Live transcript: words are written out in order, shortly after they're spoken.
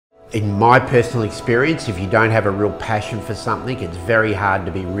In my personal experience, if you don't have a real passion for something, it's very hard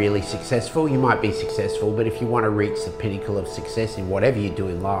to be really successful. You might be successful, but if you want to reach the pinnacle of success in whatever you do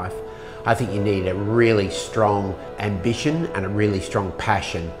in life, I think you need a really strong ambition and a really strong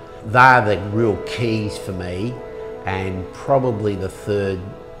passion. They're the real keys for me, and probably the third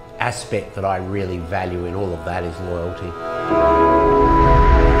aspect that I really value in all of that is loyalty.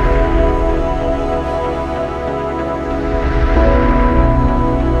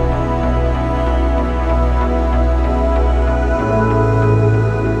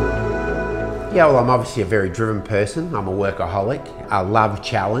 Yeah, well, I'm obviously a very driven person. I'm a workaholic. I love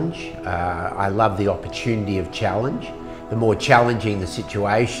challenge. I love the opportunity of challenge. The more challenging the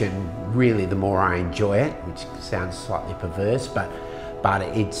situation, really, the more I enjoy it, which sounds slightly perverse, but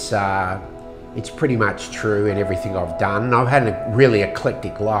it's pretty much true in everything I've done. And I've had a really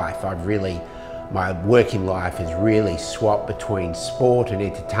eclectic life. My working life has really swapped between sport and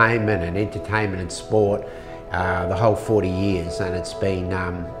entertainment and sport the whole 40 years, and it's been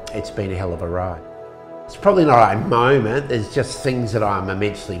a hell of a ride. It's probably not a moment. There's just things that I'm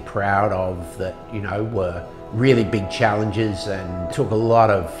immensely proud of that, you know, were really big challenges and took a lot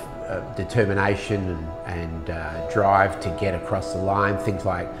of determination and drive to get across the line. Things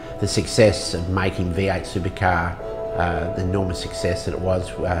like the success of making V8 Supercar, the enormous success that it was,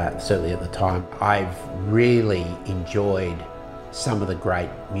 certainly at the time. I've really enjoyed some of the great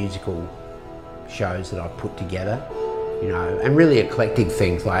musical shows that I've put together, you know, and really eclectic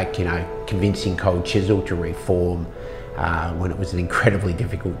things like, you know, convincing Cold Chisel to reform when it was an incredibly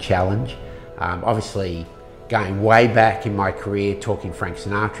difficult challenge. Obviously, going way back in my career, talking Frank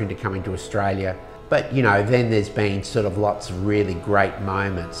Sinatra into coming to Australia. But, you know, then there's been sort of lots of really great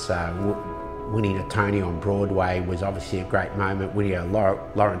moments. Winning a Tony on Broadway was obviously a great moment. Winning a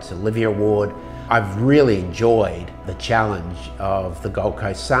Laurence Olivier Award. I've really enjoyed the challenge of the Gold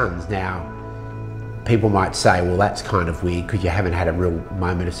Coast Suns. Now, people might say, well, that's kind of weird because you haven't had a real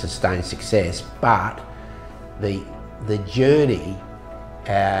moment of sustained success, but the journey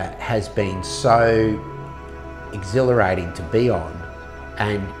has been so exhilarating to be on,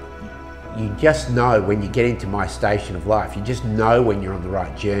 and you just know when you get into my station of life, you just know when you're on the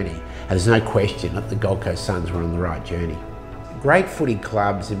right journey, and there's no question that the Gold Coast Suns were on the right journey. Great footy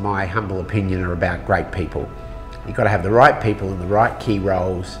clubs, in my humble opinion, are about great people. You've got to have the right people in the right key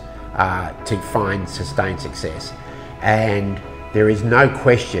roles to find sustained success, and there is no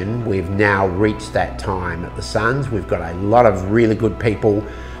question we've now reached that time at the Suns. We've got a lot of really good people,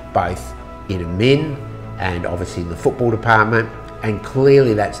 both in admin and obviously in the football department, and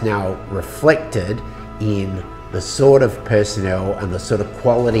clearly that's now reflected in the sort of personnel and the sort of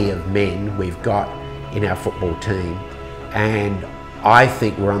quality of men we've got in our football team. And I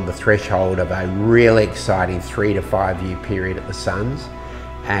think we're on the threshold of a really exciting 3 to 5 year period at the Suns.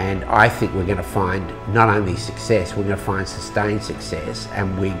 And I think we're going to find not only success, we're going to find sustained success,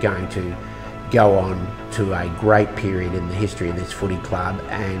 and we're going to go on to a great period in the history of this footy club.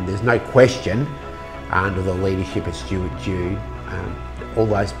 And there's no question, under the leadership of Stuart Dew, all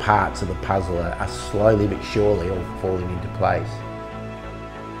those parts of the puzzle are slowly but surely all falling into place.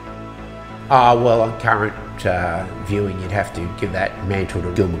 Well, on current viewing, you'd have to give that mantle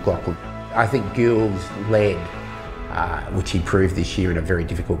to Gil McLachlan. I think Gil's led, which he proved this year in a very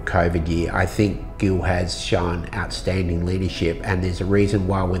difficult COVID year. I think Gil has shown outstanding leadership, and there's a reason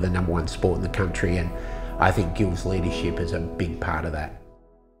why we're the #1 sport in the country, and I think Gil's leadership is a big part of that.